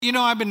You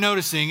know, I've been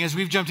noticing as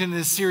we've jumped into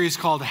this series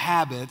called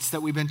Habits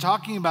that we've been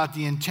talking about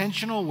the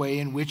intentional way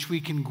in which we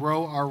can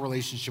grow our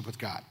relationship with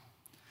God.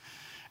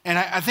 And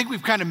I think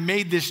we've kind of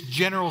made this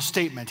general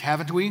statement,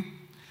 haven't we?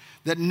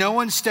 That no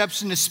one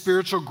steps into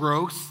spiritual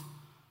growth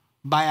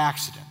by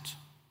accident.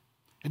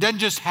 It doesn't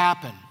just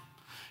happen.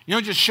 You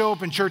don't just show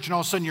up in church and all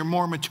of a sudden you're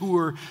more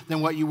mature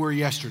than what you were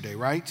yesterday,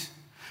 right?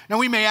 Now,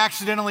 we may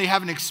accidentally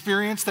have an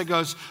experience that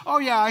goes, oh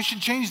yeah, I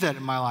should change that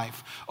in my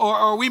life.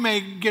 Or we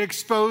may get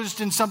exposed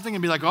in something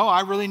and be like, oh,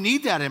 I really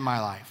need that in my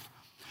life.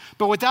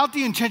 But without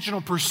the intentional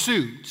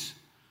pursuit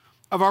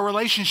of our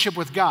relationship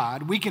with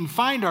God, we can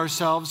find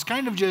ourselves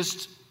kind of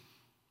just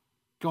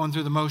going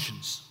through the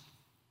motions.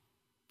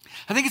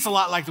 I think it's a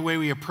lot like the way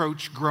we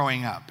approach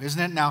growing up, isn't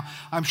it? Now,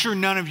 I'm sure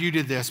none of you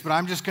did this, but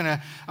I'm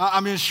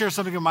gonna share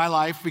something in my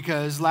life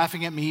because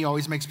laughing at me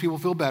always makes people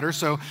feel better.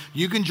 So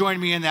you can join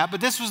me in that. But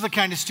this was the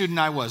kind of student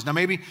I was. Now,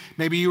 maybe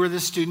you were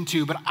this student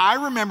too, but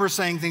I remember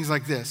saying things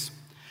like this.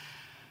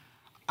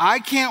 I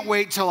can't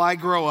wait till I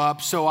grow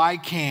up so I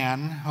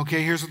can,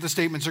 okay, here's what the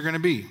statements are gonna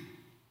be.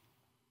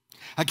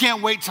 I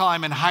can't wait till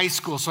I'm in high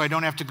school so I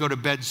don't have to go to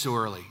bed so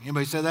early.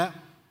 Anybody say that?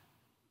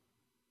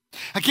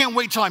 I can't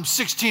wait till I'm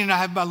 16 and I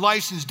have my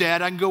license,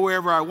 Dad. I can go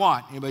wherever I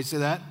want. Anybody say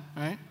that?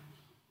 Right?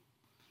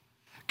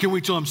 Can't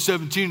wait till I'm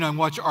 17 and I can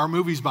watch our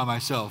movies by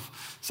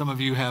myself. Some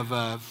of you have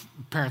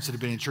parents that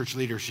have been in church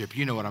leadership.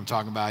 You know what I'm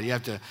talking about. You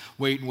have to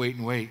wait and wait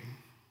and wait.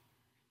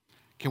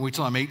 Can't wait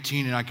till I'm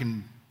 18 and I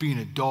can be an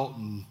adult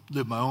and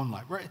live my own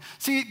life. Right?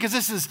 See, because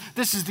this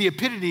is the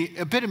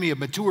epitome of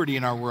maturity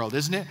in our world,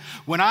 isn't it?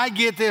 When I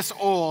get this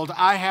old,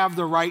 I have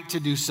the right to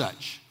do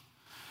such.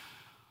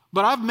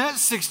 But I've met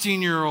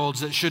 16-year-olds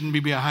that shouldn't be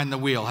behind the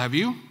wheel. Have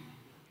you?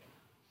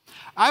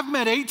 I've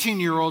met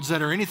 18-year-olds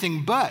that are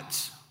anything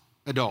but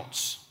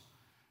adults.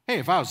 Hey,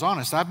 if I was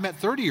honest, I've met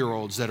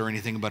 30-year-olds that are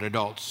anything but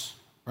adults,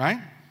 right?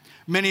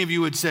 Many of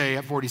you would say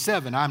at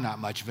 47, I'm not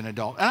much of an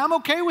adult. And I'm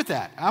okay with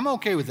that.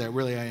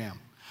 Really I am.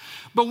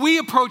 But we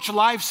approach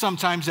life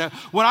sometimes that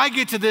when I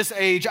get to this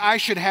age, I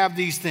should have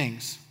these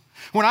things.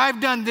 When I've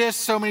done this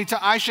so many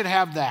times, I should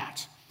have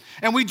that.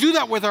 And we do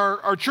that with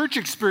our church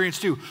experience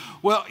too.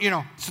 Well,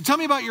 so tell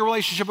me about your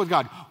relationship with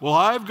God. Well,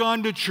 I've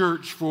gone to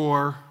church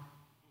for,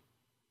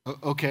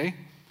 okay.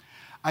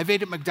 I've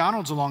ate at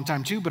McDonald's a long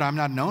time too, but I'm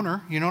not an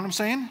owner. You know what I'm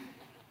saying?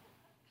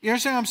 You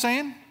understand what I'm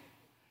saying?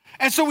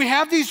 And so we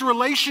have these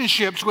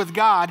relationships with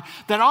God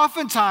that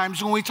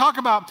oftentimes when we talk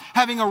about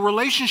having a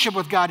relationship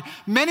with God,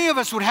 many of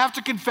us would have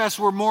to confess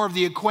we're more of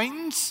the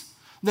acquaintance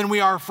than we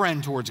are a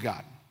friend towards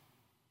God.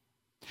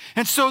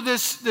 And so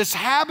this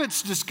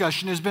habits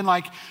discussion has been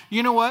like,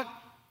 you know what?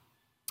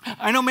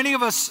 I know many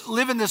of us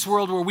live in this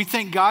world where we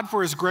thank God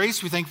for his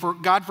grace. We thank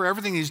God for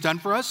everything he's done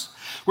for us.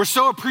 We're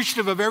so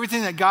appreciative of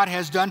everything that God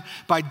has done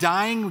by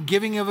dying,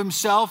 giving of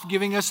himself,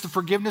 giving us the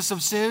forgiveness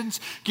of sins,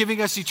 giving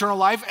us eternal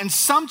life. And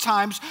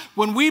sometimes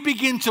when we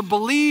begin to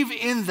believe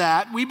in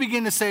that, we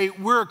begin to say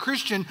we're a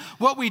Christian.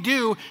 What we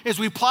do is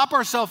we plop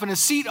ourselves in a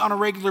seat on a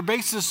regular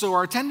basis so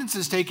our attendance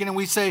is taken and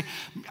we say,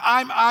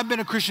 I've been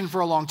a Christian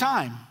for a long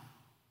time.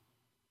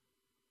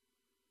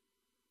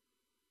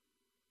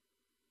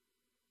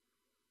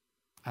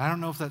 I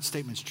don't know if that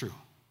statement's true.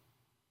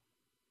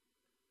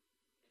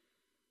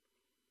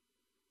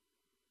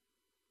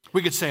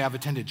 We could say I've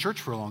attended church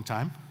for a long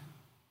time.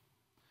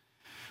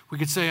 We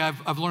could say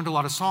I've learned a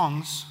lot of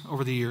songs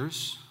over the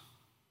years.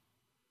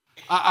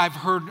 I've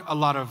heard a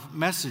lot of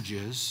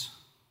messages,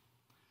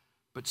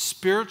 but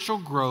spiritual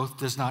growth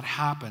does not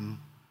happen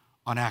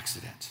on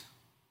accident.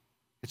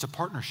 It's a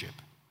partnership.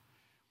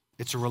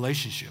 It's a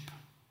relationship.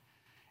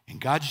 In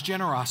God's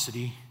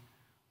generosity,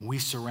 we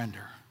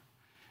surrender.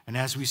 And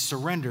as we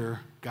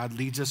surrender, God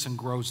leads us and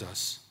grows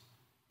us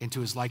into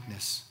his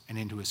likeness and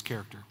into his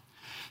character.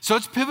 So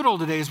it's pivotal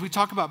today as we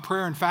talk about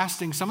prayer and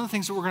fasting. Some of the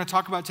things that we're going to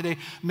talk about today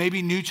may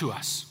be new to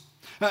us.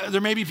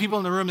 There may be people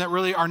in the room that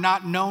really are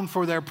not known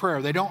for their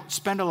prayer. They don't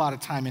spend a lot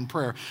of time in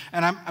prayer.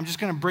 And I'm just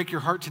going to break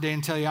your heart today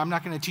and tell you, I'm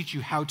not going to teach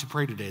you how to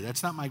pray today.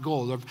 That's not my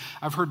goal.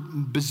 I've heard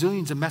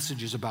bazillions of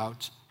messages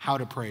about how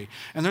to pray.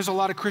 And there's a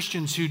lot of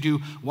Christians who do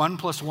 1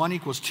 + 1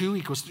 =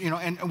 2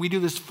 and we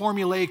do this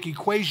formulaic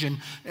equation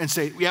and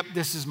say, yep,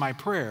 this is my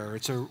prayer.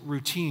 It's a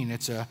routine.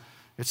 It's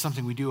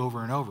something we do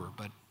over and over,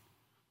 but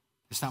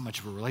it's not much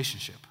of a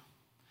relationship.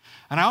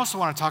 And I also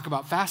want to talk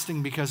about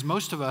fasting because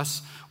most of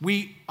us,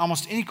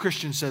 almost any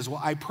Christian says,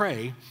 well, I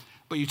pray,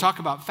 but you talk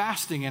about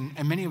fasting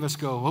and many of us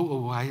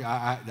go,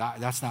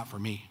 that's not for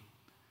me.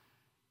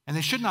 And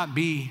they should not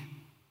be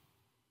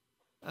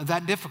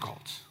that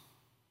difficult.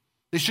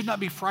 They should not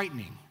be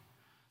frightening.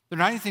 They're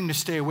not anything to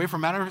stay away from.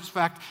 Matter of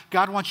fact,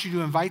 God wants you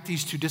to invite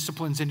these two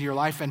disciplines into your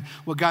life. And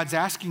what God's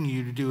asking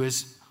you to do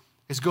is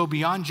go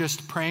beyond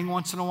just praying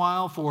once in a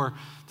while for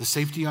the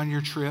safety on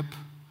your trip,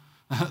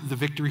 the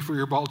victory for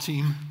your ball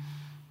team,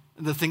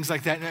 the things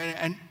like that,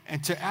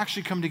 and to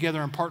actually come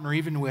together and partner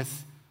even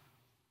with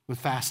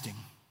fasting.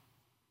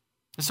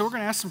 And so we're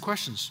going to ask some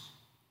questions.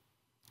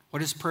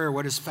 What is prayer?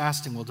 What is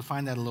fasting? We'll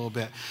define that a little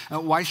bit.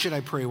 Why should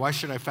I pray? Why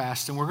should I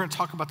fast? And we're going to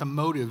talk about the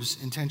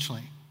motives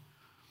intentionally.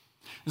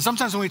 And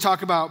sometimes when we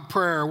talk about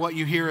prayer, what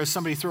you hear is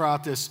somebody throw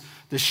out this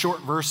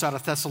short verse out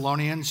of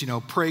Thessalonians,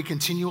 pray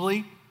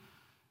continually.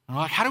 And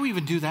we're like, how do we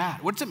even do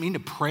that? What does it mean to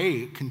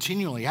pray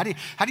continually? How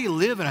do you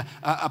live in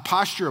a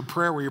posture of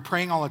prayer where you're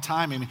praying all the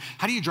time? I mean,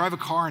 how do you drive a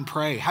car and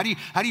pray? How do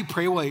you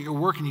pray while you're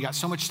working? You got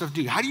so much stuff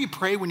to do. How do you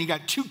pray when you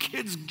got 2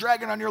 kids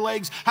dragging on your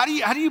legs? How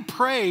do you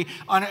pray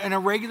in a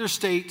regular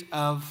state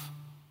of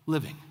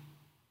living?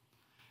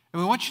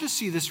 And we want you to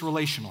see this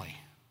relationally.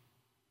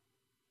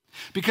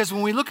 Because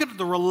when we look at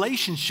the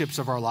relationships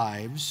of our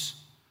lives,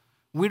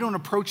 we don't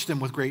approach them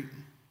with great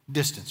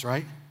distance,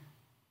 right?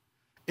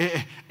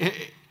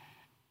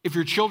 If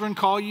your children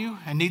call you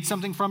and need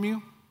something from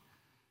you,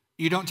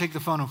 you don't take the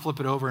phone and flip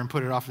it over and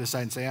put it off to the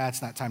side and say,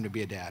 it's not time to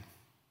be a dad.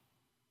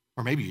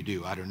 Or maybe you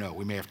do, I don't know.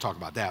 We may have to talk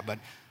about that, but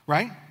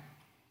right?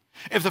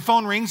 If the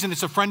phone rings and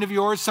it's a friend of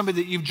yours,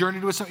 somebody that you've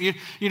journeyed with,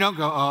 you don't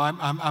go,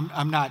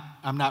 I'm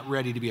not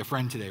ready to be a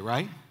friend today,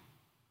 right?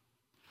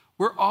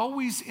 We're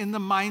always in the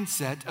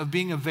mindset of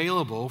being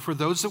available for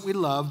those that we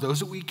love, those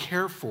that we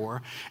care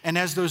for, and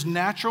as those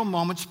natural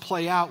moments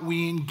play out,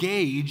 we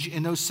engage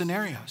in those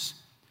scenarios.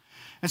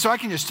 And so I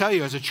can just tell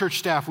you, as a church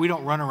staff, we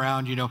don't run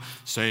around,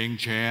 saying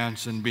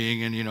chants and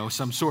being in,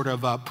 some sort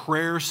of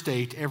prayer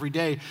state every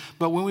day.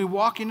 But when we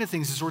walk into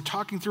things, as we're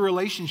talking through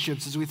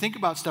relationships, as we think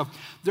about stuff,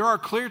 there are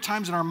clear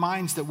times in our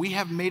minds that we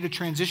have made a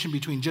transition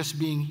between just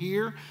being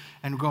here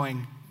and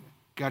going,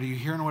 God, are you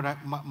hearing what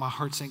my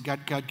heart's saying?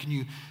 God, can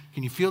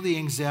you feel the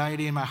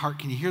anxiety in my heart?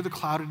 Can you hear the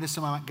cloudedness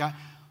in my mind? God,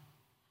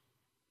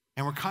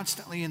 and we're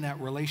constantly in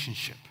that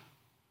relationship,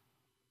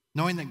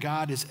 knowing that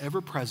God is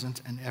ever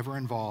present and ever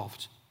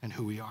involved in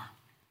who we are.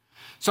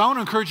 So I want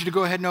to encourage you to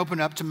go ahead and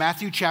open up to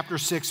Matthew chapter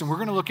 6, and we're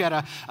going to look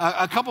at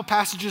a couple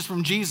passages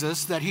from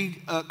Jesus that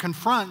he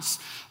confronts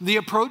the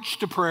approach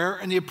to prayer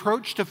and the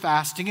approach to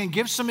fasting and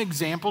gives some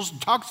examples and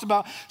talks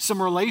about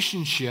some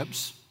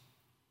relationships.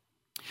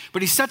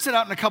 But he sets it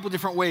out in a couple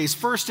different ways.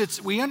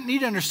 First, we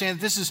need to understand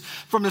that this is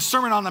from the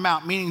Sermon on the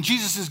Mount, meaning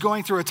Jesus is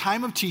going through a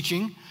time of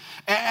teaching.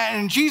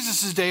 And in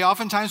Jesus' day,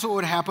 oftentimes what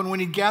would happen when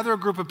he'd gather a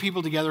group of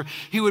people together,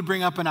 he would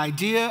bring up an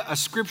idea, a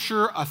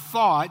scripture, a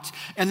thought,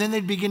 and then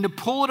they'd begin to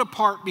pull it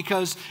apart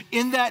because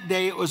in that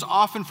day, it was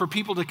often for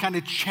people to kind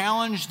of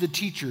challenge the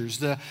teachers,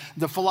 the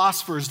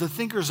philosophers, the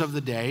thinkers of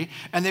the day,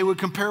 and they would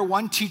compare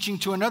one teaching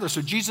to another.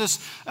 So Jesus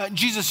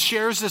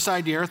shares this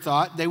idea or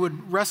thought, they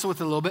would wrestle with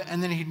it a little bit,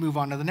 and then he'd move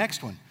on to the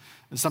next one.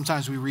 And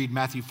sometimes we read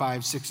Matthew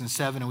 5, 6, and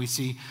 7, and we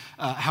see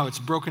how it's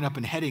broken up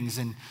in headings.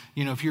 And,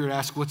 if you were to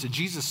ask what's a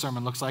Jesus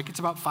sermon looks like, it's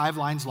about 5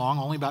 lines long,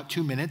 only about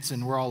 2 minutes,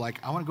 and we're all like,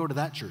 I want to go to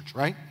that church,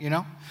 right?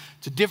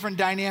 It's a different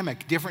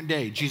dynamic, different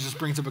day. Jesus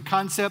brings up a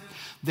concept.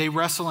 They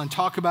wrestle and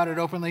talk about it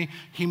openly.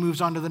 He moves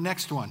on to the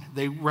next one.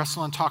 They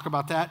wrestle and talk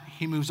about that.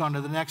 He moves on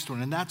to the next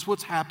one. And that's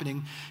what's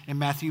happening in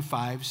Matthew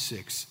 5,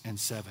 6, and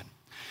 7.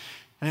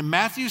 And in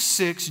Matthew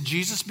 6,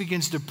 Jesus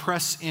begins to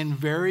press in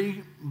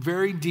very,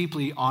 very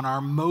deeply on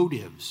our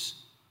motives,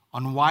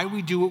 on why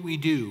we do what we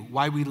do,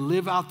 why we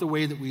live out the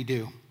way that we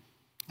do.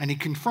 And he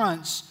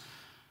confronts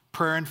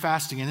prayer and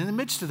fasting. And in the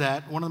midst of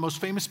that, one of the most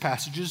famous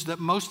passages that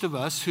most of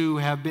us who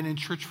have been in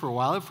church for a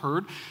while have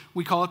heard,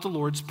 we call it the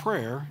Lord's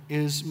Prayer,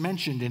 is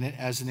mentioned in it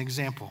as an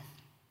example.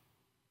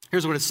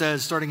 Here's what it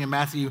says, starting in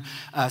Matthew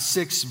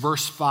 6,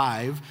 verse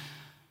 5.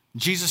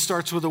 Jesus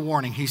starts with a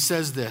warning. He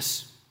says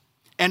this,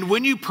 "And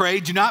when you pray,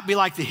 do not be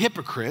like the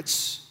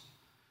hypocrites,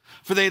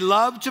 for they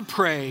love to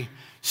pray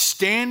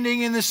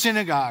standing in the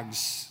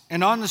synagogues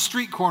and on the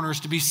street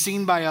corners to be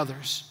seen by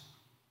others.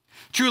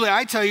 Truly,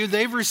 I tell you,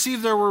 they've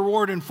received their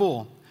reward in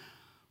full.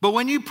 But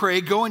when you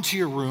pray, go into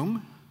your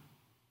room,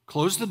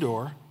 close the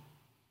door,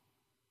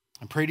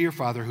 and pray to your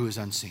Father who is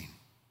unseen.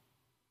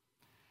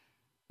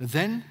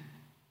 Then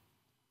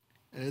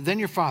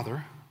your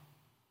Father,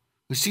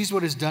 who sees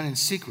what is done in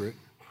secret,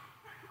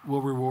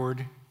 will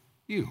reward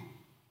you.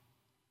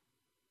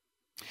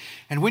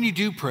 And when you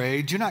do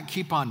pray, do not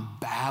keep on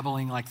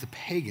babbling like the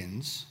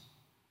pagans,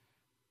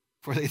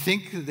 for they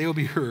think that they will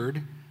be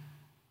heard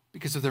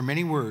because of their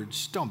many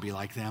words. Don't be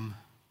like them.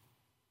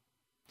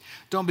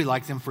 Don't be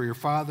like them, for your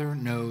Father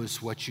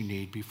knows what you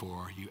need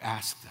before you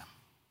ask them."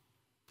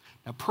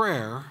 Now,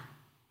 prayer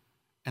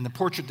and the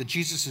portrait that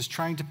Jesus is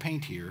trying to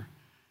paint here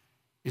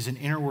is an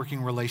inner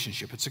working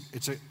relationship.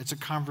 It's a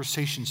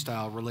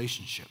conversation-style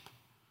relationship.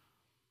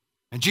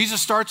 And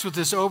Jesus starts with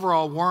this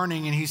overall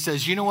warning, and he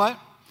says, you know what?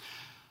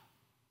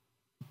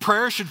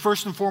 Prayer should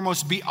first and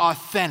foremost be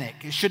authentic.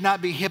 It should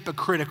not be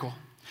hypocritical.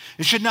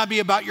 It should not be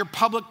about your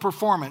public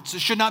performance.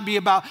 It should not be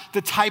about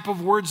the type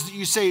of words that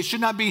you say. It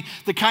should not be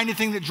the kind of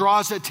thing that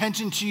draws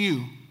attention to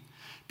you.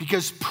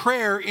 Because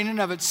prayer in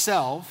and of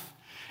itself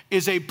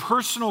is a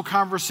personal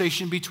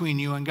conversation between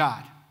you and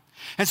God.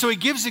 And so he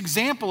gives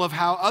example of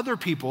how other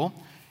people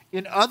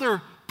in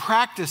other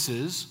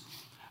practices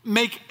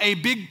make a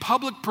big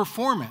public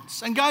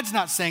performance. And God's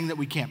not saying that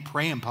we can't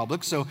pray in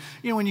public. So,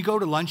 when you go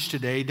to lunch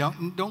today,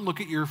 don't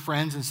look at your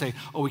friends and say,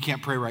 oh, we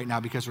can't pray right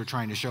now because we're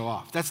trying to show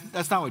off.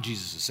 That's not what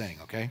Jesus is saying,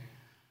 okay?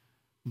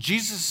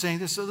 Jesus is saying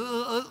this,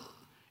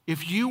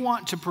 if you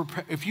want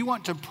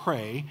to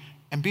pray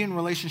and be in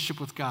relationship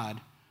with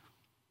God,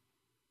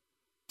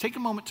 take a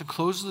moment to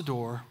close the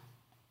door,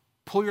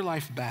 pull your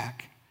life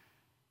back,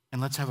 and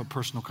let's have a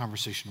personal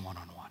conversation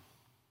one-on-one.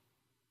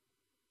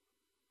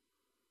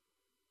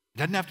 It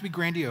doesn't have to be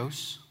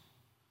grandiose.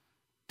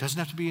 It doesn't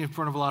have to be in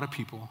front of a lot of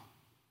people.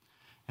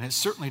 And it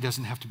certainly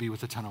doesn't have to be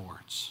with a ton of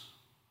words.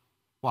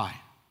 Why?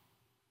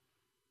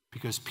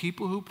 Because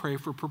people who pray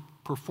for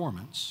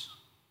performance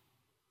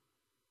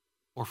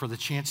or for the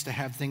chance to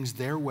have things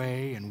their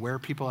way and wear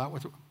people out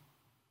with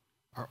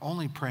are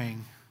only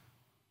praying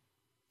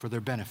for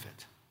their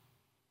benefit,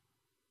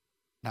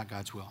 not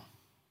God's will.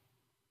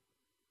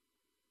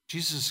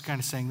 Jesus is kind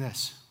of saying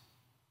this.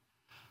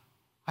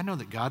 I know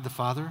that God the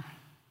Father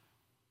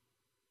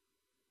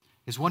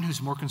is one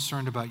who's more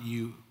concerned about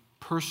you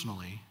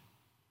personally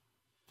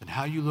than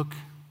how you look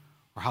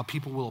or how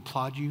people will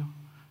applaud you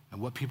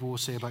and what people will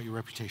say about your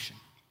reputation.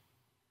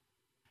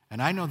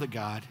 And I know that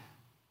God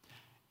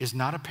is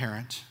not a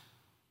parent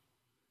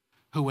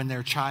who, when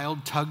their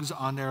child tugs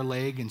on their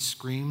leg and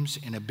screams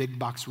in a big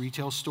box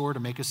retail store to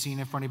make a scene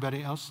in front of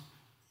anybody else,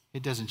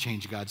 it doesn't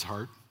change God's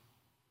heart.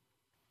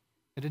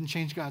 It didn't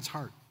change God's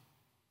heart.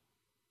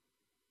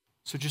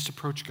 So just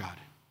approach God.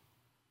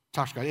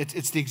 Talk to God.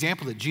 It's the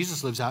example that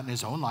Jesus lives out in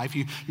his own life.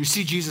 You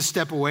see Jesus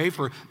step away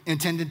for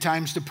intended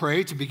times to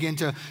pray, to begin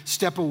to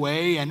step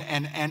away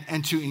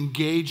and to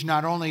engage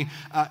not only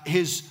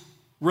his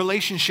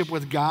relationship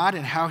with God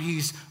and how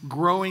he's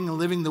growing and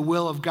living the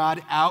will of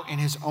God out in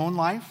his own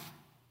life,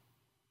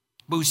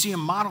 but we see him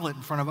model it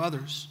in front of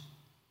others.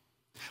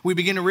 We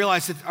begin to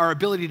realize that our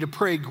ability to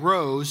pray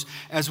grows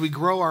as we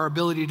grow our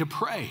ability to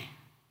pray.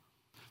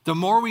 The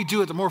more we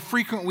do it, the more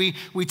frequent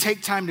we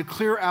take time to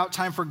clear out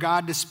time for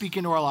God to speak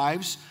into our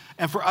lives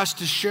and for us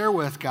to share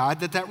with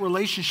God, that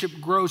relationship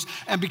grows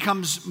and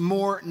becomes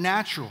more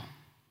natural.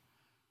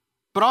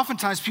 But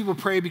oftentimes people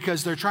pray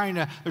because they're trying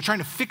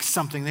to fix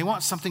something. They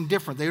want something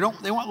different. They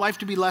want life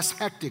to be less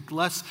hectic,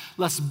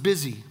 less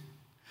busy.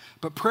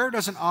 But prayer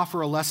doesn't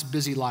offer a less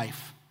busy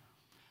life,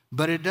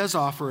 but it does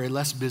offer a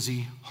less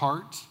busy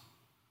heart,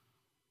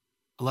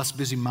 a less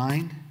busy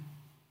mind,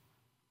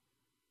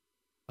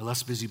 a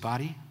less busy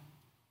body.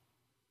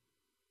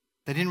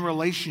 That in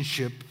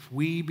relationship,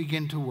 we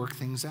begin to work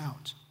things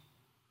out.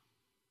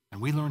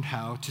 And we learn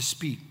how to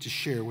speak, to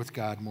share with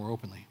God more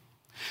openly.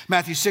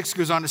 Matthew 6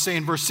 goes on to say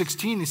in verse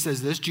 16, he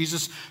says this,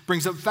 Jesus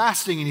brings up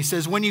fasting and he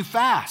says, when you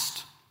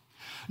fast,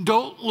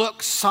 don't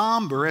look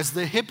somber as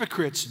the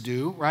hypocrites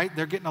do, right?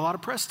 They're getting a lot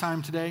of press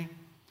time today.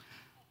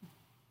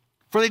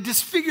 For they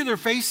disfigure their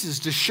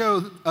faces to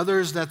show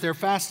others that they're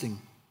fasting.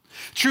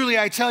 Truly,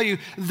 I tell you,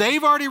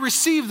 they've already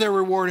received their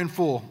reward in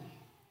full.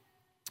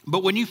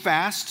 But when you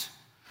fast,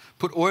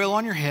 put oil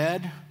on your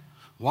head,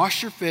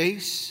 wash your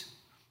face,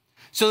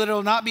 so that it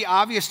will not be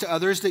obvious to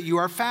others that you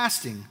are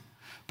fasting,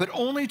 but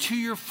only to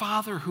your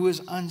Father who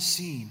is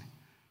unseen.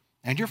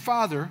 And your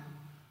Father,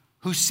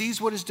 who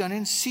sees what is done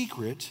in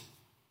secret,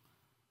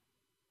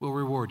 will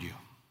reward you.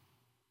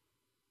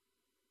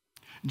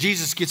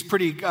 Jesus gets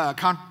pretty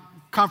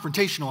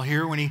confrontational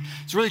here when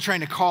he's really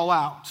trying to call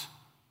out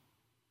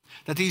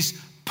that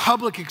these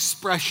public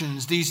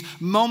expressions, these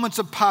moments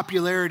of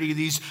popularity,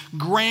 these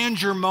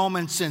grandeur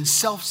moments and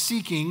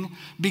self-seeking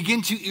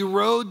begin to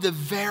erode the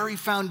very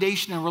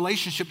foundation and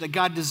relationship that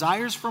God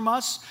desires from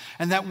us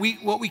and that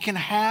what we can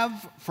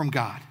have from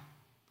God.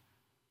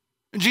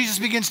 And Jesus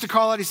begins to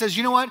call out, he says,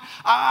 you know what?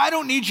 I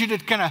don't need you to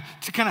kind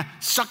of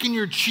suck in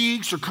your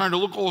cheeks or kind of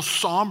look all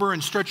somber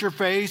and stretch your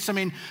face. I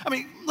mean,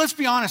 let's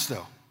be honest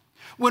though.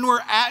 When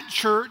we're at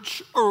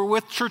church or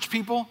with church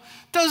people,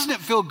 doesn't it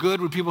feel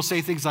good when people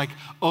say things like,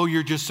 oh,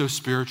 you're just so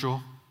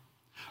spiritual?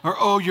 Or,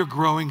 oh, you're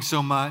growing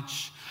so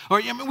much?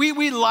 Or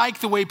we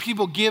like the way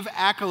people give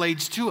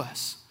accolades to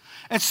us.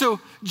 And so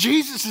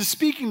Jesus is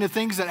speaking to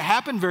things that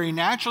happen very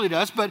naturally to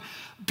us, but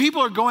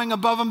people are going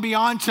above and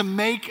beyond to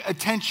make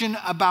attention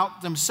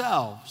about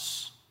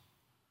themselves.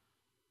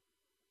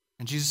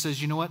 And Jesus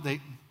says, you know what?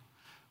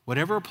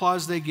 Whatever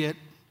applause they get,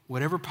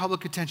 whatever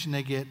public attention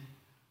they get,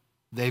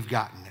 they've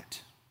gotten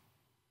it.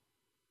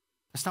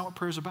 That's not what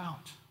prayer is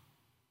about.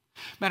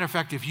 Matter of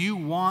fact, if you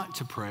want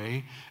to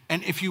pray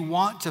and if you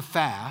want to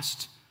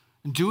fast,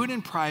 do it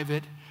in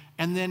private.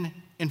 And then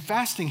in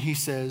fasting, he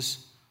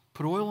says,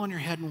 put oil on your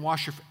head and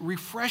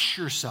refresh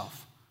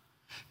yourself.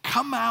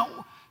 Come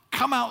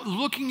out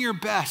looking your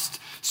best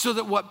so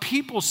that what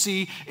people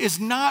see is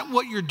not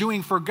what you're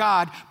doing for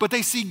God, but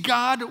they see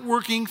God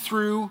working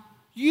through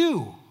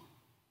you.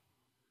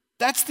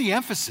 That's the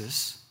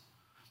emphasis.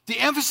 The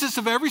emphasis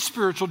of every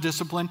spiritual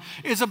discipline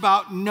is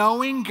about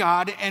knowing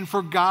God and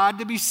for God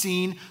to be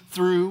seen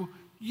through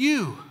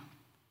you.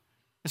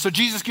 And so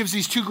Jesus gives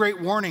these two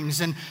great warnings.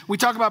 And we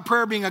talk about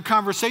prayer being a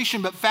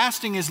conversation, but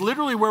fasting is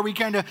literally where we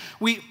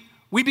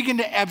begin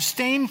to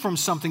abstain from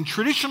something.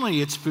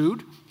 Traditionally, it's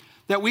food,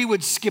 that we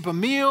would skip a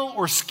meal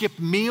or skip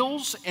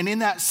meals. And in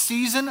that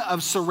season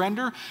of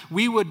surrender,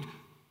 we would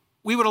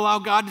allow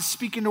God to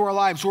speak into our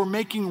lives. We're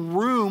making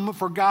room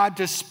for God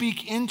to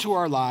speak into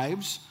our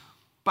lives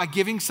by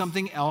giving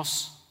something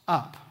else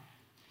up.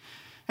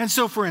 And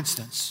so, for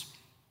instance,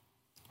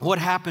 what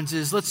happens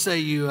is, let's say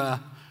you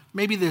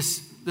Maybe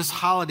this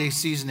holiday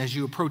season, as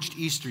you approached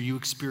Easter, you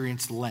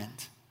experienced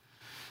Lent.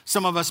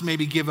 Some of us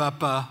maybe give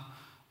up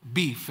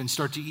beef and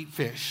start to eat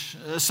fish.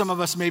 Some of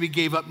us maybe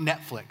gave up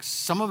Netflix.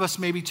 Some of us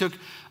maybe took,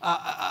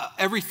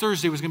 every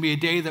Thursday was going to be a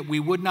day that we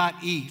would not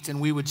eat and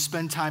we would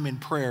spend time in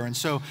prayer. And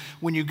so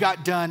when you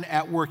got done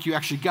at work, you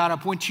actually got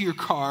up, went to your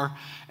car,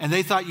 and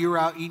they thought you were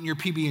out eating your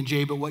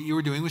PB&J, but what you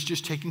were doing was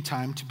just taking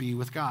time to be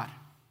with God.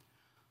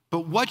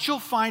 But what you'll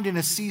find in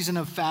a season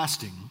of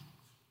fasting,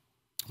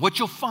 what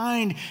you'll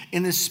find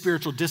in this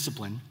spiritual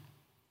discipline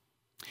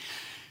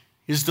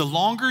is the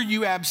longer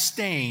you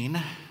abstain,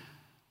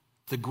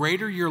 the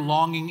greater your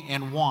longing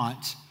and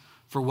want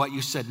for what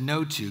you said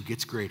no to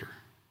gets greater.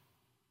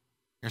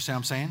 You understand what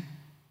I'm saying?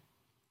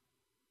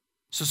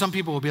 So some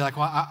people will be like,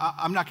 well,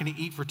 I'm not going to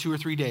eat for 2 or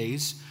 3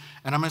 days,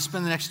 and I'm going to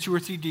spend the next 2 or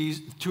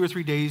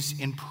 3 days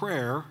in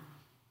prayer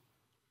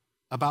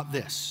about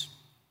this,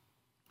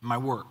 my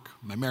work,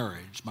 my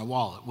marriage, my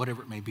wallet,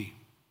 whatever it may be.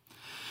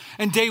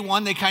 And day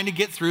one, they kind of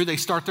get through. They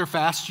start their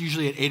fast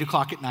usually at 8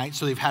 o'clock at night,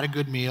 so they've had a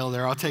good meal.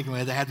 They're all taken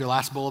away. They had their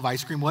last bowl of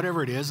ice cream,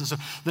 whatever it is. And so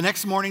the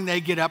next morning, they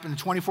get up, and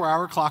the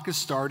 24-hour clock has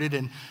started,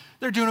 and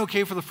they're doing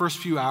okay for the first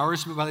few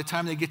hours, but by the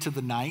time they get to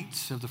the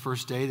night of the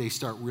first day, they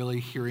start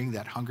really hearing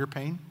that hunger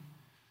pain.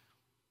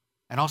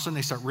 And all of a sudden,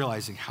 they start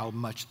realizing how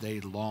much they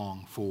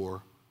long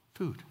for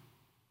food.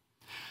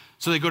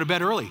 So they go to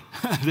bed early.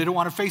 They don't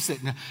want to face it.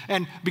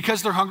 And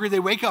because they're hungry, they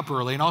wake up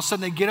early, and all of a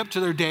sudden, they get up to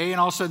their day, and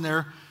all of a sudden,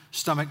 their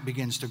stomach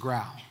begins to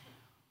growl.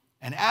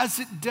 And as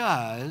it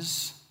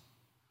does,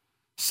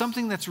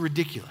 something that's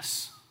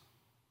ridiculous,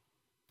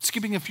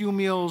 skipping a few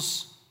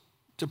meals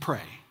to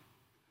pray,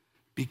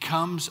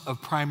 becomes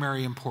of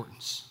primary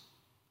importance.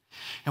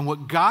 And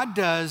what God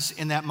does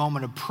in that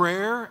moment of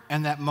prayer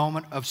and that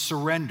moment of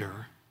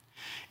surrender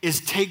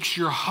is takes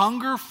your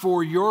hunger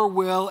for your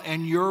will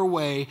and your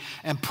way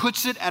and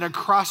puts it at a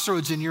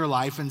crossroads in your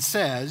life and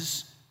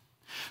says,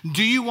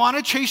 do you want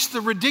to chase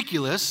the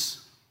ridiculous,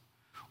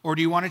 or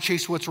do you want to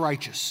chase what's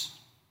righteous?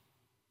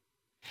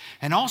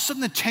 And all of a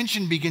sudden the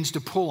tension begins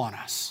to pull on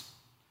us.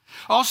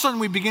 All of a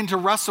sudden we begin to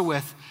wrestle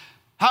with,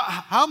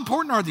 how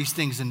important are these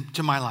things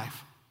to my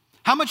life?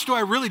 How much do I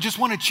really just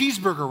want a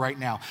cheeseburger right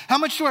now? How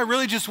much do I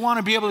really just want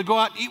to be able to go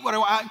out and eat what I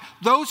want?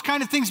 Those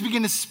kind of things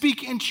begin to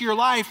speak into your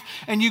life,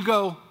 and you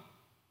go,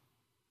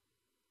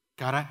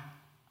 God,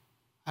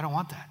 I don't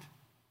want that.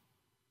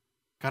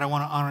 God, I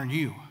want to honor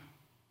you.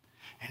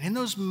 And in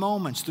those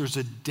moments, there's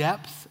a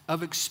depth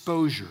of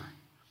exposure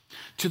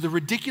to the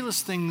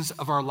ridiculous things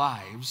of our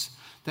lives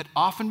that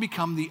often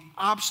become the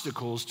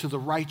obstacles to the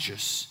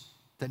righteous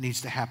that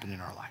needs to happen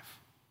in our life.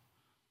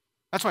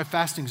 That's why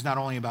fasting is not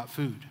only about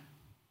food.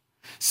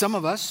 Some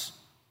of us,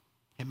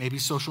 it may be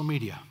social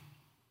media.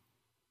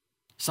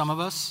 Some of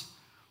us,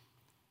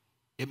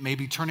 it may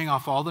be turning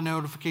off all the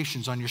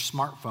notifications on your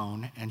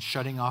smartphone and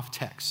shutting off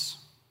texts.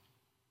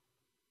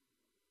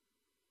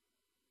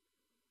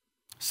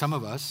 Some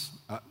of us,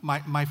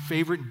 my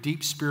favorite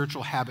deep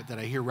spiritual habit that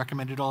I hear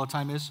recommended all the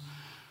time is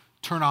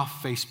turn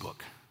off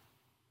Facebook.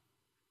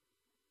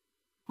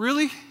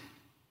 Really?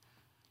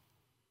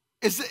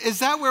 Is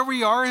that where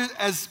we are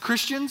as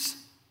Christians?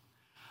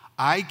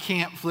 I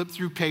can't flip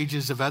through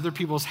pages of other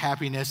people's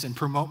happiness and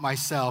promote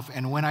myself,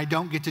 and when I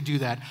don't get to do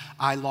that,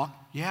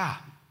 yeah.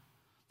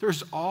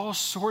 There's all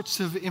sorts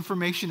of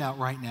information out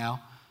right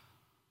now,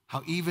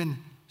 how even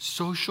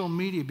social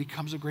media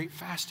becomes a great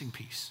fasting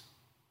piece.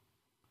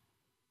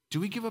 Do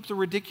we give up the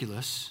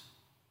ridiculous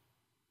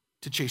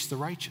to chase the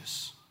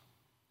righteous?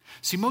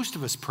 See, most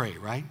of us pray,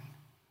 right?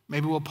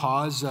 Maybe we'll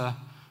pause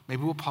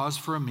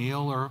for a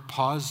meal, or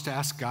pause to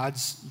ask God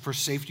for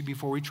safety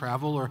before we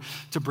travel, or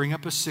to bring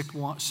up a sick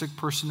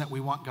person that we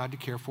want God to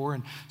care for.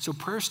 And so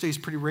prayer stays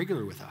pretty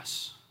regular with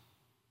us.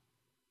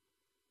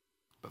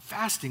 But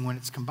fasting, when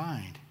it's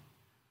combined,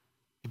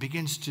 it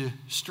begins to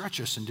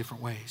stretch us in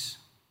different ways.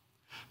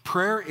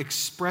 Prayer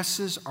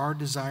expresses our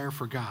desire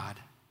for God,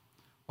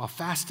 while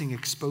fasting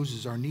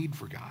exposes our need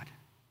for God.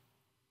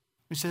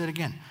 Let me say that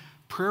again.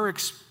 Prayer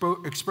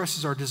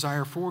expresses our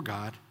desire for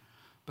God,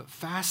 but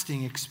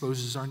fasting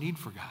exposes our need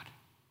for God.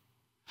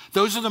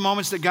 Those are the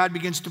moments that God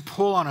begins to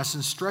pull on us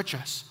and stretch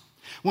us.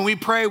 When we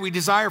pray, we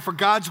desire for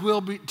God's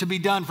will to be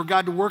done, for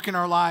God to work in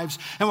our lives.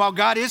 And while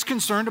God is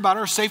concerned about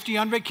our safety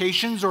on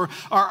vacations, or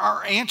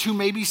our aunt who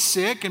may be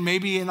sick and may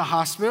be in the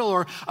hospital,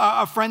 or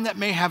a friend that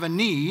may have a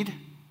need,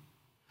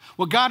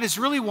 what God is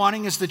really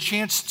wanting is the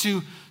chance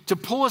to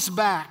pull us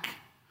back,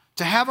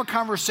 to have a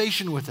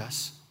conversation with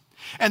us,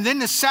 and then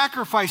to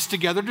sacrifice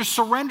together, to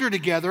surrender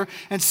together,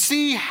 and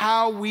see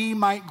how we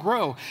might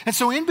grow. And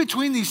so in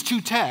between these two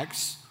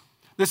texts,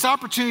 this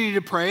opportunity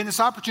to pray and this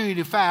opportunity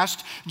to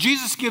fast,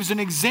 Jesus gives an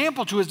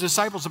example to his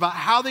disciples about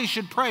how they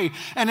should pray.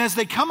 And as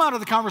they come out of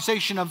the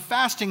conversation of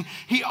fasting,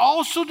 he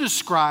also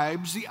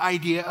describes the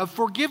idea of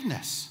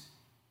forgiveness.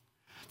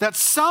 That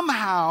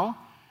somehow,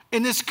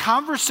 in this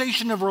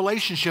conversation of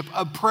relationship,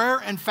 of prayer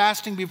and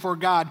fasting before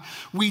God,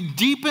 we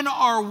deepen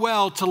our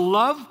well to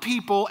love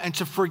people and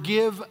to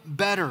forgive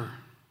better.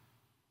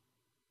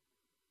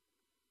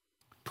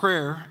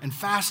 Prayer and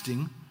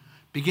fasting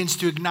begins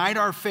to ignite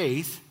our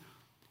faith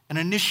and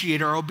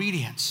initiate our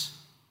obedience.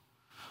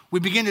 We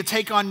begin to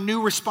take on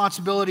new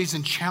responsibilities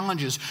and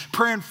challenges.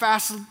 Prayer and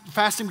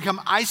fasting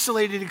become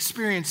isolated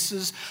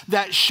experiences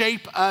that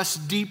shape us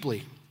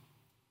deeply.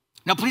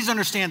 Now, please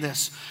understand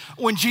this.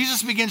 When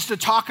Jesus begins to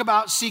talk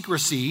about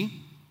secrecy,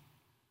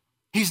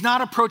 he's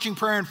not approaching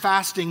prayer and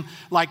fasting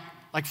like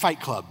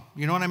Fight Club.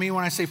 You know what I mean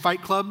when I say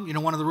Fight Club? You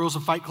know, one of the rules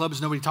of Fight Club is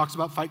nobody talks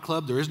about Fight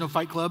Club. There is no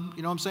Fight Club.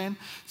 You know what I'm saying?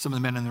 Some of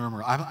the men in the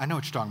room I know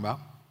what you're talking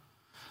about.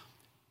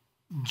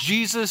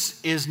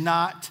 Jesus is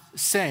not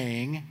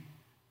saying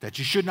that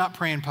you should not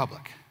pray in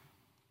public.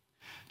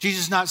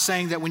 Jesus is not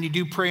saying that when you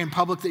do pray in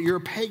public that you're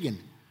a pagan.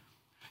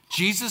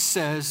 Jesus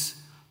says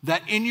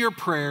that in your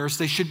prayers,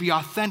 they should be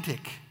authentic.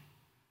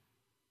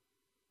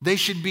 They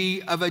should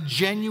be of a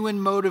genuine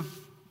motive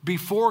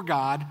before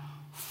God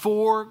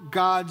for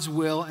God's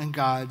will and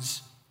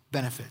God's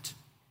benefit.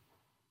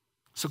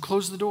 So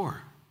close the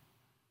door.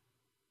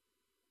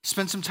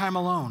 Spend some time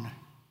alone.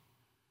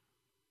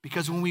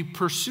 Because when we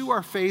pursue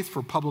our faith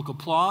for public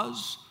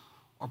applause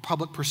or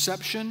public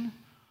perception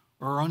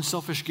or our own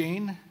selfish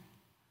gain,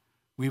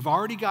 we've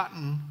already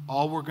gotten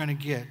all we're going to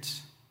get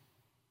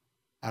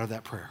out of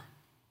that prayer.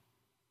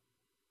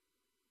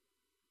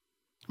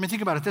 I mean,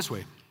 think about it this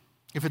way.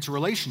 If it's a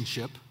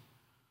relationship,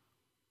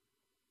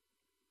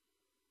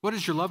 what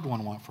does your loved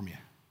one want from you?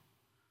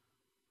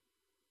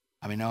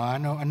 I mean, I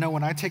know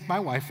when I take my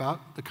wife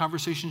out, the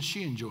conversations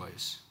she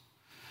enjoys.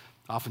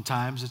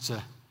 Oftentimes it's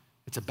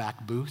a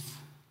back booth,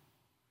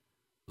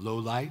 low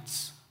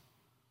lights,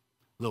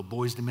 little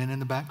Boys to Men in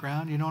the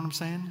background, you know what I'm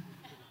saying?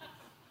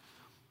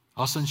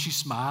 All of a sudden she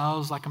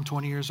smiles like I'm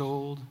 20 years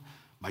old.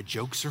 My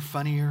jokes are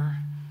funnier.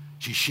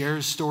 She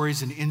shares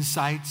stories and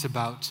insights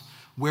about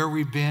where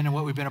we've been and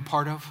what we've been a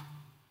part of.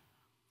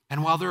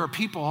 And while there are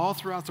people all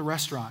throughout the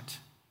restaurant,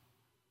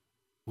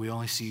 we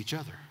only see each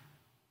other.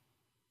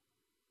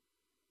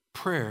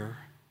 Prayer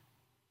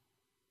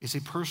is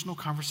a personal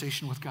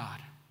conversation with God.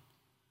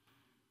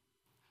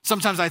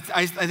 Sometimes I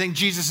think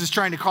Jesus is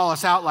trying to call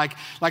us out like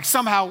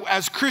somehow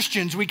as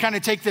Christians, we kind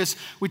of take this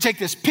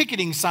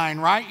picketing sign,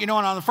 right? You know,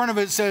 and on the front of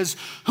it says,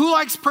 who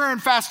likes prayer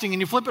and fasting?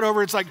 And you flip it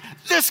over, it's like,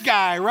 this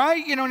guy,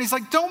 right? You know, and he's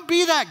like, don't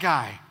be that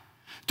guy.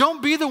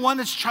 Don't be the one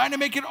that's trying to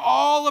make it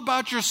all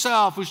about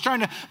yourself, who's trying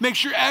to make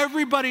sure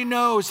everybody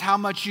knows how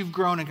much you've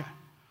grown.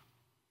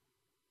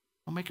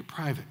 Well, make it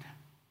private.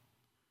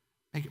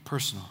 Make it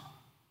personal.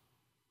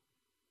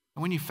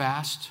 And when you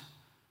fast,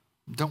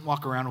 don't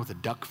walk around with a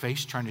duck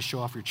face trying to show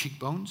off your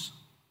cheekbones.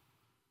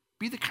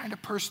 Be the kind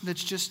of person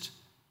that's just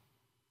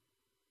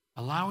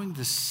allowing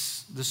the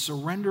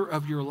surrender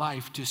of your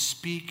life to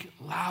speak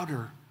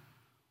louder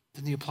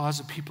than the applause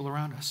of people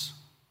around us.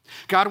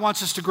 God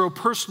wants us to grow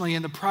personally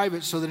in the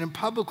private so that in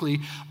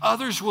publicly,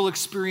 others will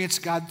experience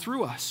God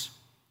through us.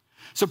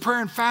 So prayer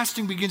and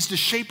fasting begins to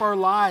shape our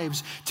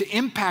lives, to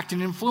impact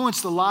and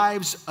influence the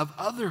lives of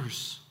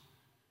others.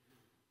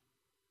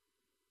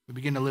 We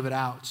begin to live it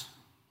out.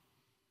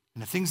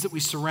 And the things that we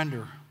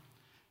surrender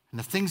and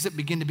the things that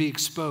begin to be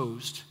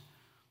exposed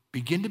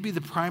begin to be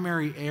the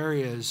primary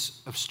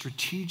areas of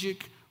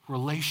strategic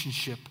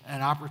relationship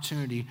and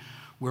opportunity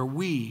where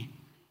we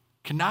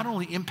can not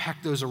only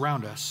impact those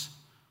around us,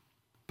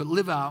 but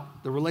live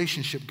out the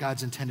relationship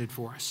God's intended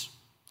for us.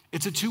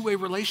 It's a two-way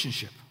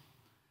relationship.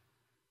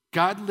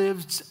 God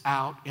lives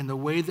out in the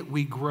way that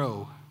we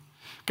grow.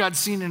 God's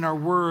seen in our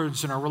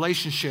words and our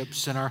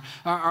relationships and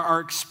our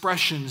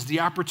expressions, the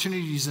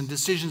opportunities and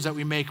decisions that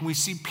we make. And we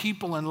see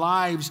people and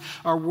lives,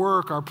 our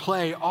work, our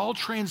play, all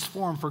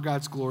transformed for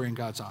God's glory and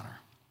God's honor.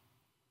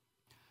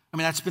 I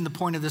mean, that's been the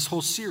point of this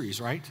whole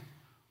series, right?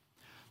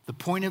 The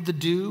point of the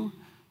do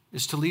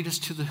is to lead us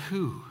to the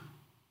who.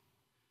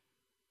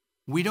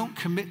 We don't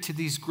commit to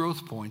these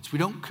growth points. We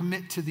don't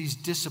commit to these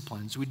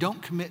disciplines. We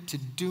don't commit to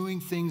doing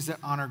things that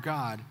honor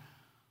God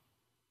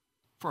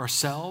for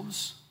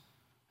ourselves,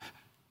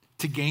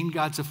 to gain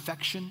God's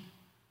affection,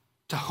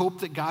 to hope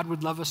that God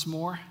would love us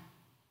more.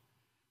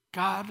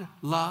 God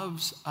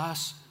loves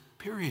us,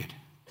 period.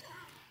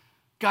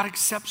 God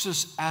accepts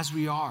us as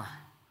we are,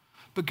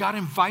 but God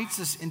invites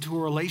us into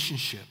a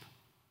relationship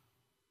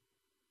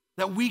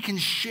that we can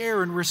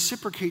share and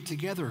reciprocate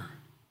together.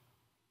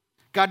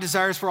 God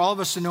desires for all of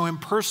us to know him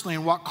personally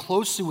and walk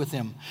closely with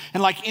him.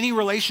 And like any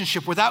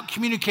relationship, without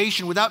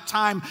communication, without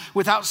time,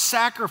 without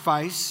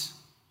sacrifice,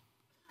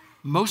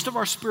 most of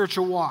our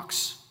spiritual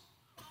walks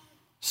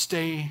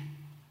stay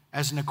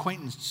as an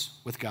acquaintance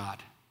with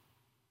God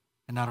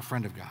and not a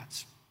friend of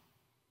God's.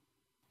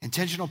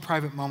 Intentional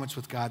private moments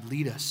with God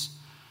lead us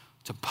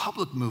to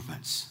public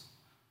movements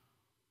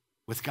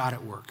with God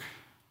at work.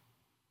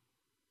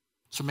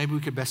 So maybe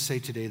we could best say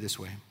today this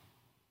way.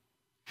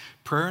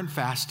 Prayer and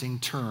fasting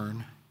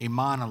turn a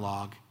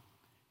monologue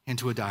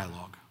into a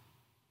dialogue.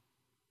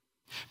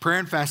 Prayer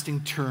and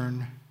fasting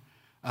turn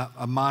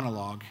a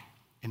monologue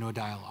into a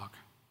dialogue.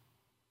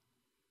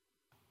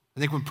 I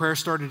think when prayer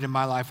started in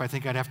my life, I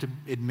think I'd have to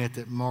admit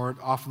that more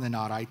often than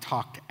not, I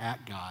talked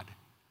at God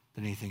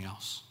than anything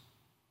else.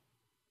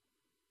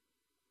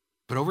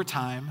 But over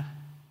time,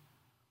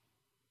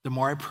 the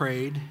more I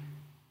prayed,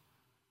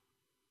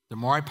 the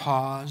more I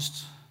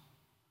paused,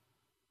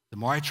 the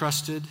more I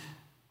trusted,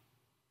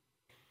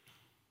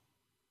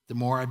 the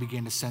more I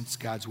began to sense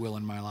God's will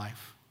in my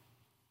life,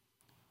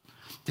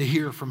 to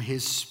hear from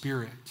his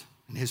Spirit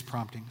and his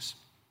promptings.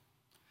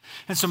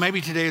 And so maybe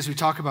today as we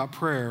talk about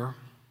prayer,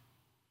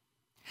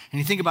 and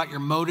you think about your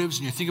motives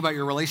and you think about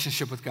your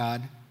relationship with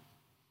God,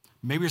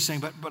 maybe you're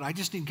saying, but I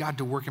just need God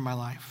to work in my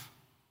life.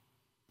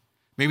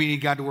 Maybe you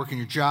need God to work in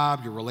your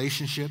job, your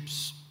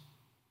relationships,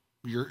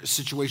 your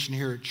situation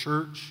here at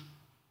church,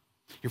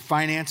 your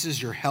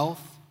finances, your health,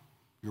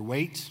 your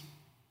weight.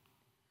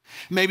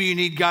 Maybe you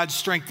need God's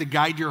strength to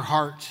guide your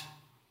heart,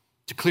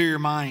 to clear your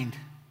mind,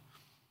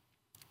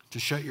 to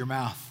shut your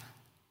mouth.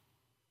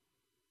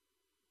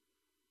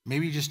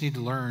 Maybe you just need to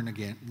learn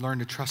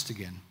to trust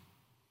again,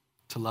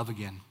 to love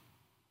again,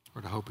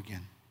 or to hope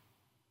again.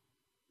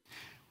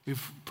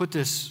 We've put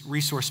this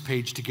resource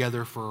page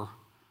together for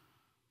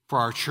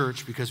our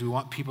church because we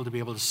want people to be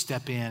able to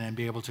step in and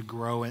be able to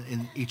grow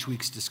in each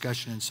week's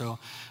discussion. And so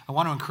I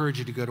want to encourage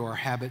you to go to our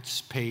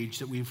habits page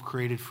that we've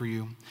created for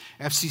you,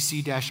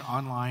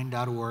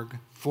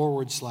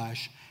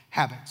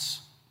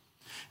 fcc-online.org/habits.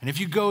 And if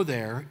you go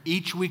there,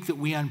 each week that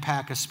we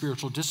unpack a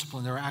spiritual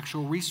discipline, there are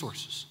actual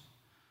resources.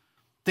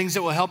 Things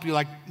that will help you,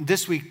 like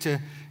this week,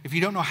 if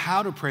you don't know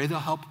how to pray, they'll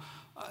help.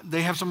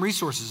 They have some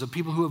resources of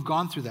people who have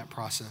gone through that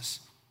process,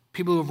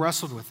 people who have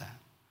wrestled with that.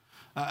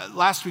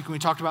 Last week when we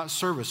talked about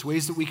service,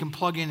 ways that we can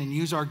plug in and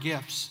use our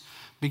gifts,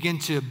 begin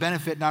to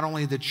benefit not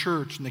only the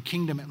church and the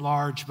kingdom at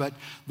large, but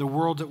the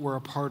world that we're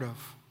a part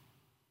of.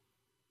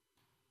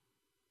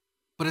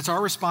 But it's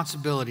our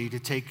responsibility to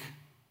take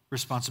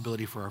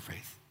responsibility for our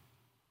faith.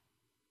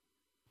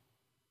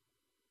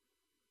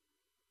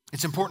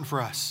 It's important for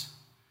us,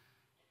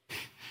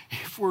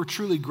 if we're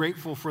truly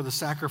grateful for the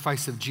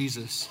sacrifice of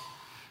Jesus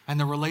and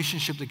the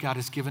relationship that God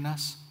has given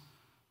us,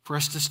 for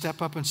us to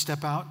step up and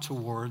step out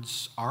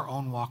towards our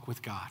own walk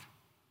with God.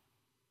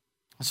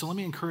 And so let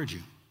me encourage you.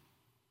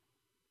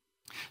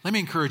 Let me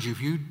encourage you, if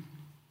you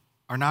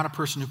are not a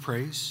person who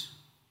prays,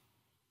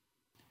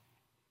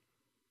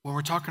 when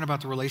we're talking about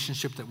the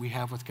relationship that we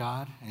have with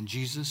God and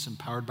Jesus,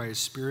 empowered by his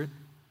Spirit,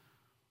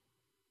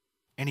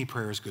 any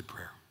prayer is good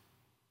prayer.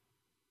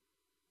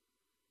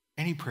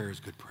 Any prayer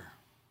is good prayer.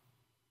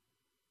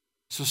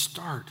 So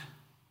start.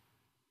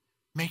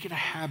 Make it a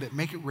habit.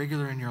 Make it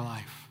regular in your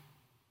life.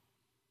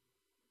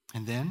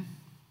 And then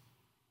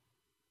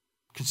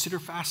consider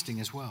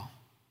fasting as well.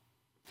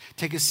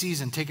 Take a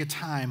season, take a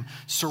time,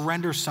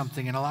 surrender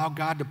something, and allow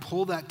God to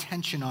pull that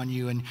tension on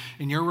you and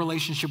in your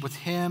relationship with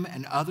him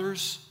and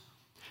others.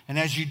 And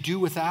as you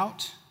do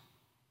without,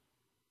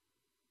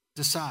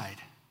 decide,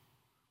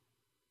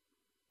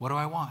 what do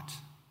I want?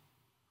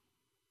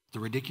 The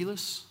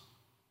ridiculous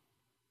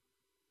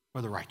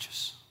or the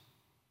righteous?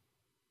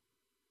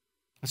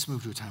 Let's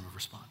move to a time of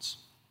response.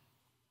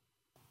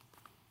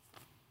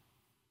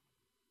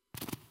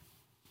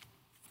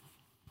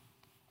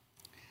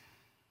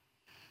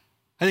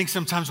 I think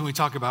sometimes when we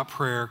talk about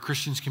prayer,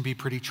 Christians can be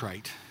pretty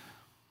trite.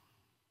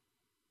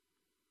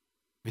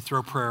 We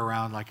throw prayer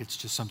around like it's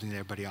just something that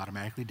everybody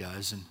automatically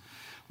does. And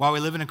while we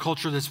live in a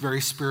culture that's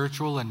very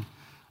spiritual, and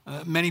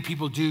many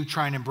people do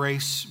try and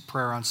embrace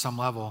prayer on some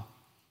level,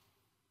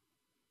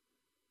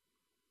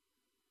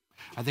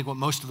 I think what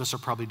most of us are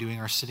probably doing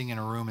are sitting in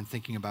a room and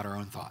thinking about our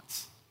own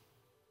thoughts,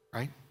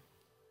 right?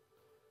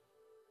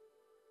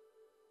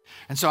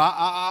 And so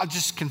I'll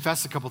just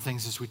confess a couple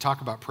things as we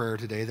talk about prayer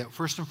today, that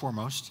first and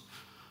foremost,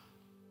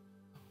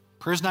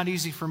 prayer is not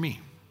easy for me.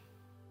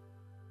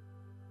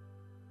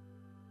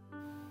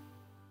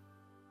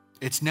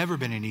 It's never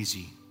been an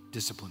easy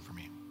discipline for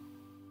me.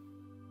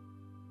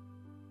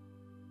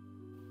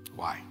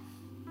 Why?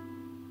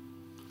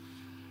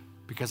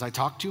 Because I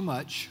talk too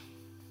much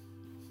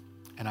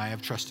and I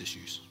have trust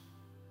issues.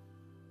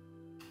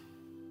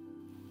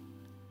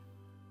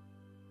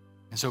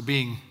 And so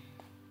being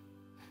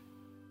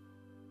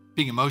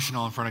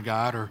emotional in front of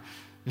God, or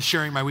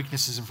sharing my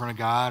weaknesses in front of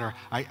God, or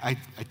I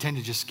tend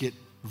to just get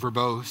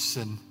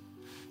verbose and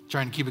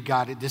trying to keep a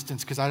God at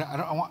distance, because I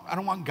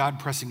don't want God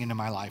pressing into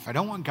my life. I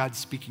don't want God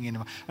speaking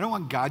into I don't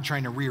want God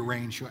trying to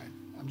rearrange who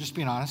I'm just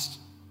being honest.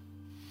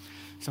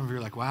 Some of you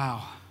are like,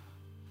 wow,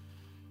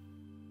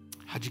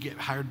 how'd you get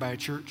hired by a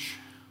church?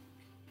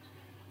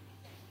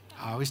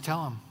 I always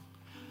tell them,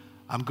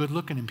 I'm good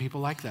looking and people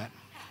like that.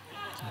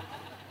 So.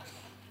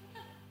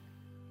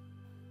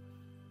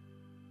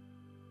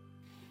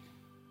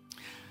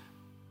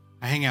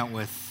 I hang out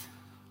with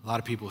a lot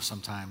of people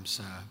sometimes,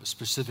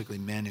 specifically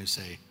men who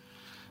say,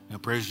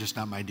 prayer's just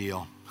not my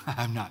deal.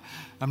 I'm not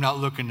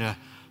looking to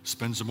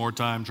spend some more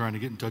time trying to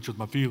get in touch with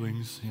my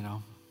feelings, Yeah,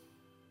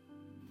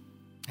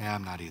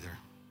 I'm not either.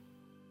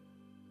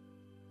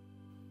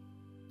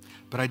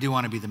 But I do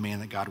want to be the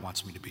man that God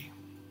wants me to be.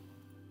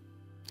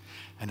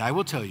 And I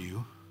will tell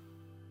you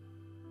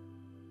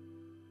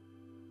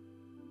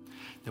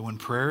that when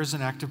prayer is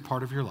an active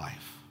part of your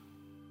life,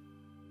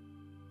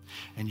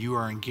 and you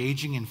are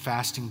engaging in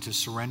fasting to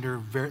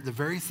surrender the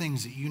very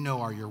things that you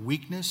know are your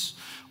weakness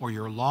or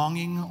your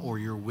longing or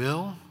your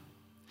will,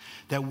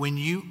 that when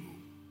you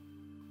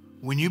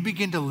when you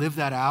begin to live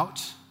that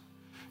out,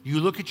 you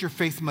look at your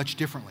faith much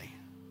differently.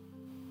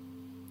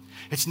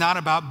 It's not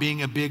about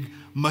being a big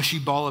mushy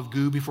ball of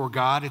goo before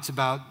God. It's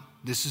about,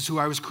 this is who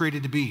I was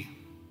created to be.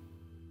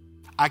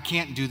 I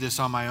can't do this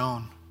on my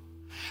own.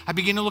 I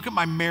begin to look at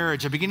my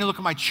marriage. I begin to look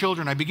at my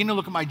children. I begin to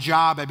look at my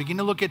job. I begin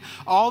to look at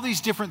all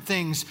these different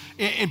things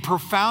in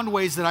profound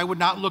ways that I would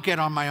not look at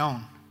on my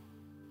own.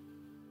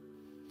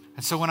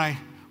 And so when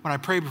I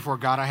pray before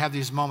God, I have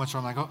these moments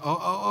where I'm like,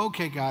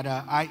 okay, God,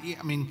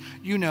 I'm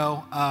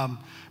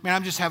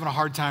just having a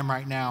hard time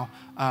right now.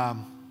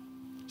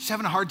 Just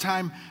having a hard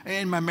time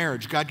in my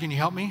marriage. God, can you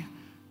help me?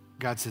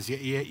 God says,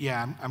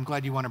 yeah, I'm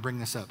glad you want to bring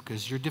this up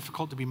because you're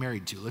difficult to be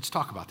married to. Let's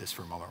talk about this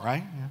for a moment,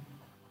 right? Yeah.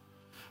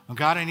 Well,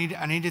 God, I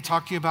need to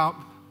talk to you about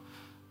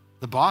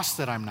the boss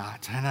that I'm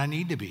not, and I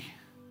need to be.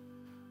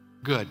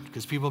 Good,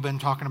 because people have been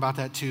talking about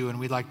that too, and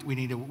we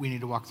need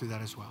to walk through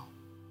that as well.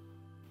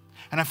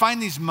 And I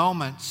find these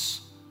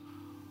moments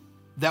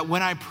that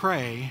when I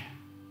pray,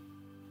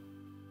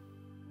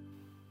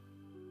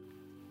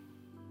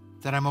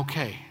 that I'm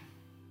okay.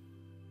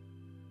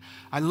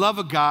 I love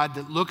a God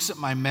that looks at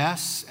my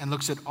mess and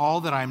looks at all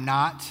that I'm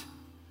not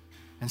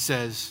and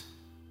says,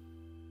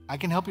 I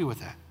can help you with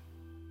that.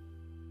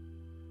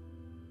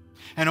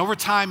 And over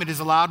time, it has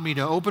allowed me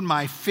to open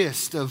my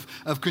fist of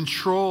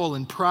control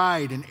and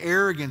pride and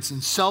arrogance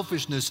and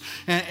selfishness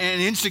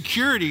and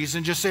insecurities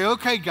and just say,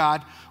 okay,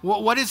 God,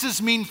 what does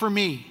this mean for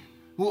me?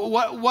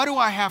 What do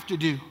I have to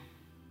do?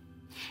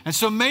 And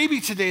so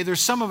maybe today there's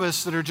some of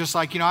us that are just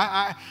like,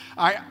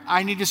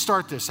 I need to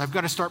start this. I've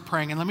got to start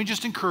praying. And let me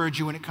just encourage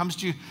you when it comes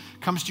to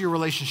your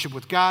relationship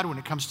with God, when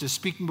it comes to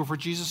speaking before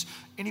Jesus,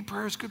 any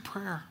prayer is good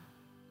prayer.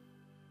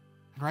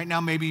 And right now,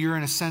 maybe you're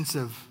in a sense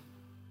of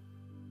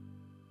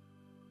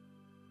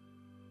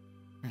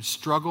you're in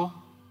struggle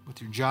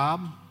with your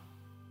job.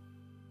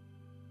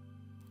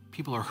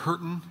 People are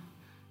hurting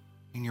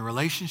in your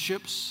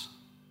relationships.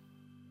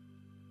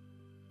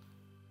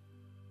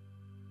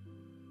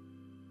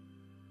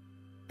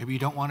 Maybe you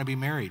don't want to be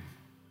married.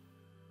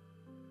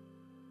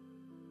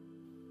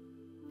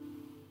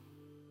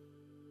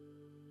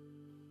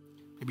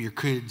 Maybe your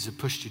kids have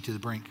pushed you to the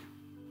brink.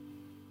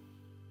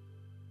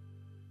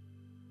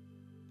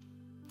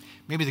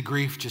 Maybe the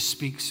grief just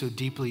speaks so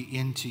deeply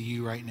into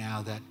you right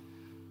now that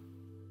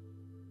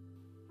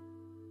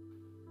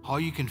all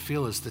you can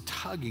feel is the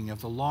tugging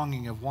of the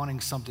longing of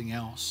wanting something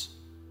else.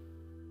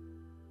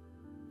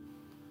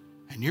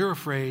 And you're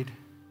afraid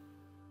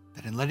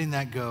that in letting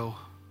that go,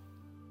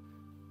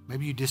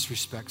 maybe you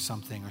disrespect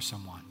something or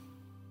someone.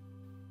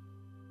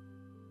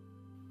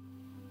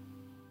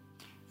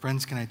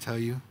 Friends, can I tell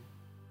you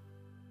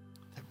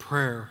that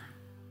prayer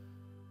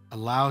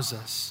allows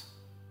us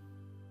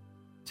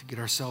to get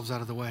ourselves out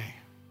of the way.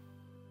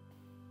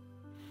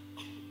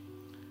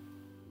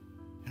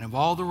 And of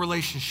all the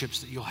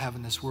relationships that you'll have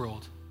in this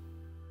world,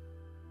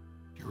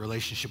 your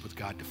relationship with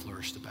God to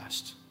flourish the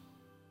best.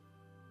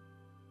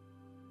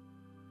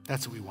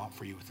 That's what we want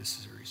for you with this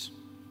series.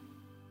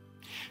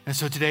 And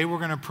so today we're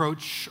going to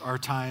approach our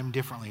time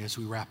differently as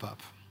we wrap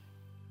up.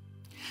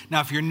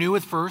 Now, if you're new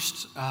at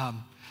First,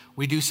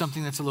 we do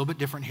something that's a little bit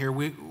different here.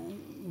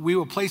 We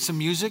will play some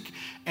music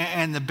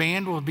and the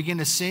band will begin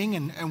to sing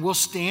and we'll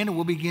stand and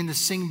we'll begin to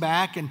sing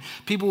back and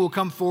people will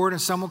come forward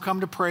and some will come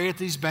to pray at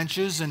these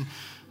benches. And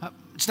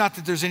it's not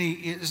that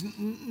it's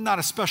not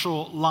a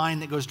special line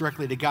that goes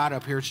directly to God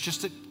up here. It's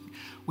just that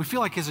we feel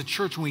like as a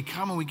church, when we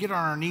come and we get on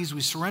our knees,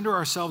 we surrender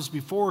ourselves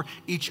before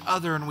each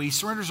other and we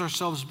surrender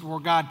ourselves before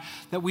God,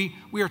 that we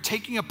are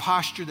taking a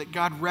posture that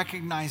God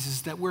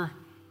recognizes that we're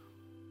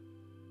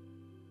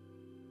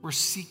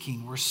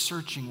seeking, we're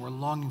searching, we're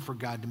longing for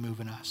God to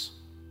move in us.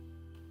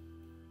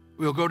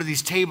 We'll go to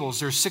these tables.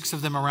 There's 6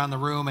 of them around the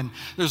room, and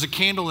there's a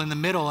candle in the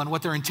middle. And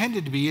what they're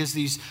intended to be is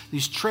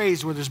these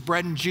trays where there's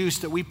bread and juice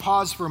that we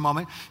pause for a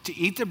moment to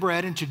eat the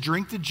bread and to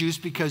drink the juice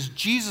because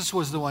Jesus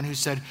was the one who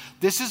said,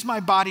 this is my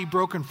body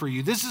broken for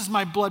you. This is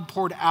my blood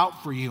poured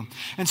out for you.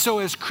 And so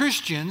as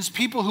Christians,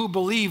 people who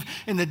believe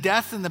in the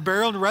death and the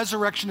burial and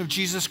resurrection of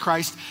Jesus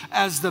Christ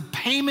as the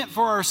payment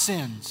for our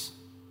sins,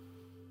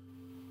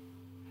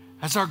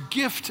 as our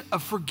gift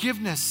of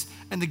forgiveness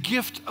and the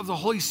gift of the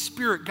Holy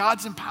Spirit,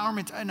 God's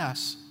empowerment in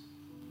us,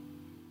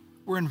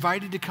 we're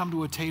invited to come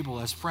to a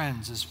table as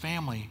friends, as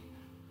family,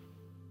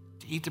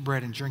 to eat the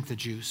bread and drink the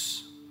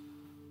juice,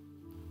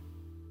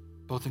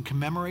 both in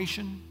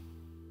commemoration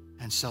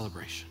and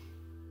celebration.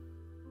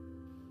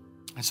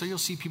 And so you'll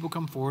see people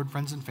come forward,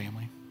 friends and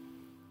family.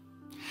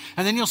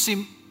 And then you'll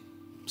see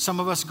some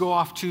of us go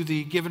off to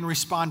the give and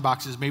respond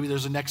boxes. Maybe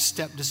there's a next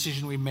step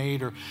decision we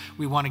made or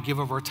we want to give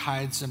of our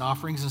tithes and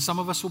offerings. And some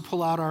of us will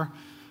pull out our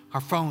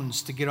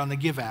phones to get on the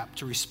Give app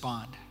to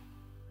respond.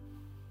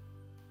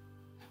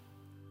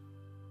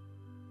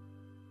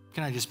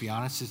 Can I just be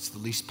honest? It's the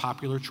least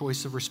popular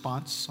choice of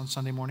response on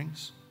Sunday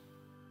mornings.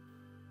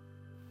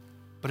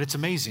 But it's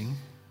amazing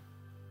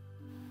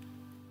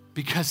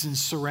because in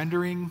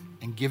surrendering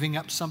and giving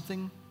up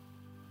something,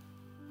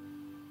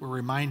 we're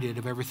reminded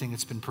of everything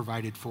that's been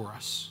provided for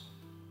us.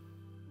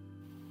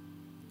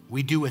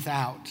 We do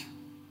without,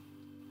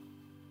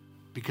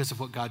 because of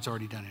what God's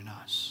already done in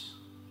us.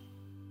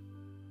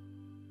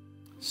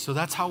 So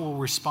that's how we'll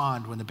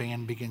respond when the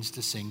band begins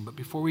to sing. But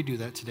before we do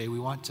that today, we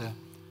want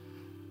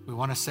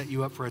to set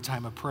you up for a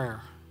time of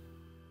prayer.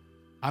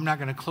 I'm not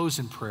going to close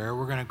in prayer.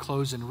 We're going to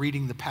close in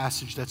reading the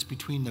passage that's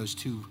between those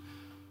two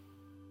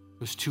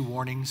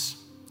warnings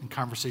and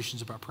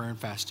conversations about prayer and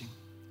fasting.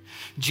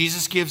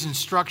 Jesus gives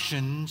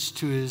instructions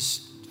to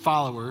his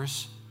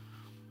followers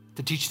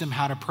to teach them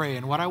how to pray.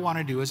 And what I want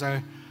to do is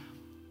I'm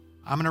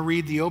going to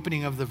read the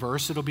opening of the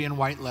verse. It'll be in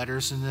white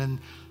letters, and then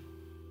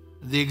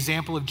the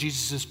example of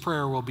Jesus'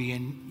 prayer will be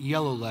in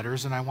yellow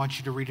letters, and I want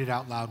you to read it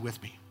out loud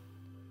with me.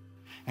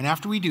 And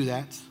after we do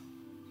that,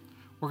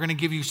 we're going to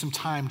give you some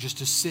time just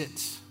to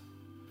sit,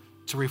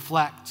 to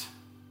reflect,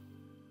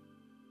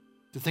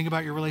 to think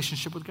about your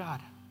relationship with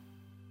God,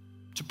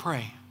 to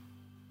pray.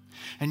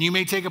 And you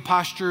may take a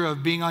posture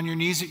of being on your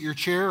knees at your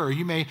chair, or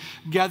you may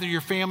gather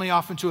your family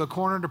off into a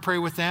corner to pray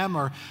with them,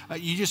 or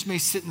you just may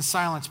sit in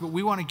silence. But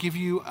we want to give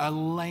you a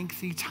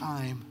lengthy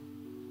time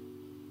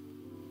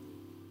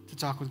to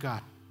talk with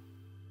God.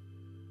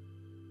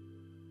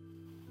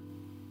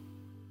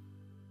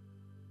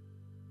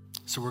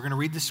 So we're going to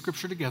read this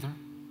scripture together.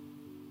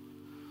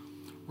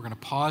 We're going to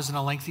pause in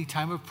a lengthy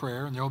time of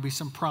prayer, and there will be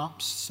some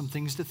prompts, some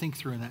things to think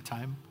through in that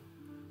time.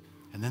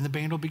 And then the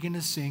band will begin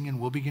to sing, and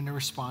we'll begin to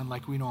respond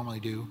like we normally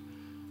do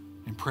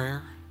in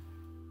prayer,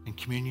 in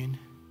communion,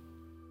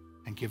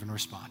 and give and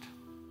respond.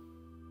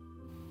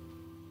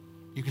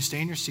 You can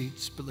stay in your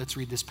seats, but let's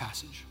read this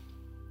passage.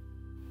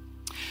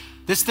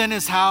 This then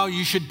is how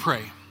you should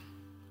pray.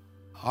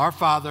 Our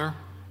Father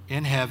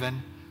in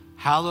heaven,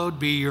 hallowed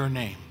be your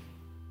name.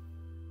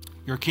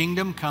 Your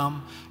kingdom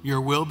come, your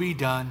will be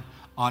done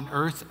on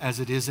earth as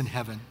it is in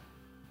heaven.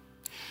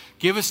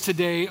 Give us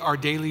today our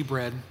daily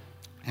bread,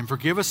 and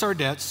forgive us our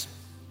debts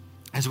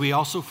as we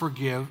also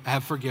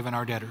have forgiven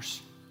our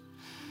debtors.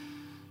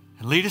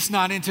 And lead us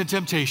not into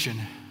temptation,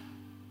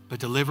 but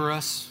deliver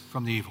us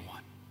from the evil one.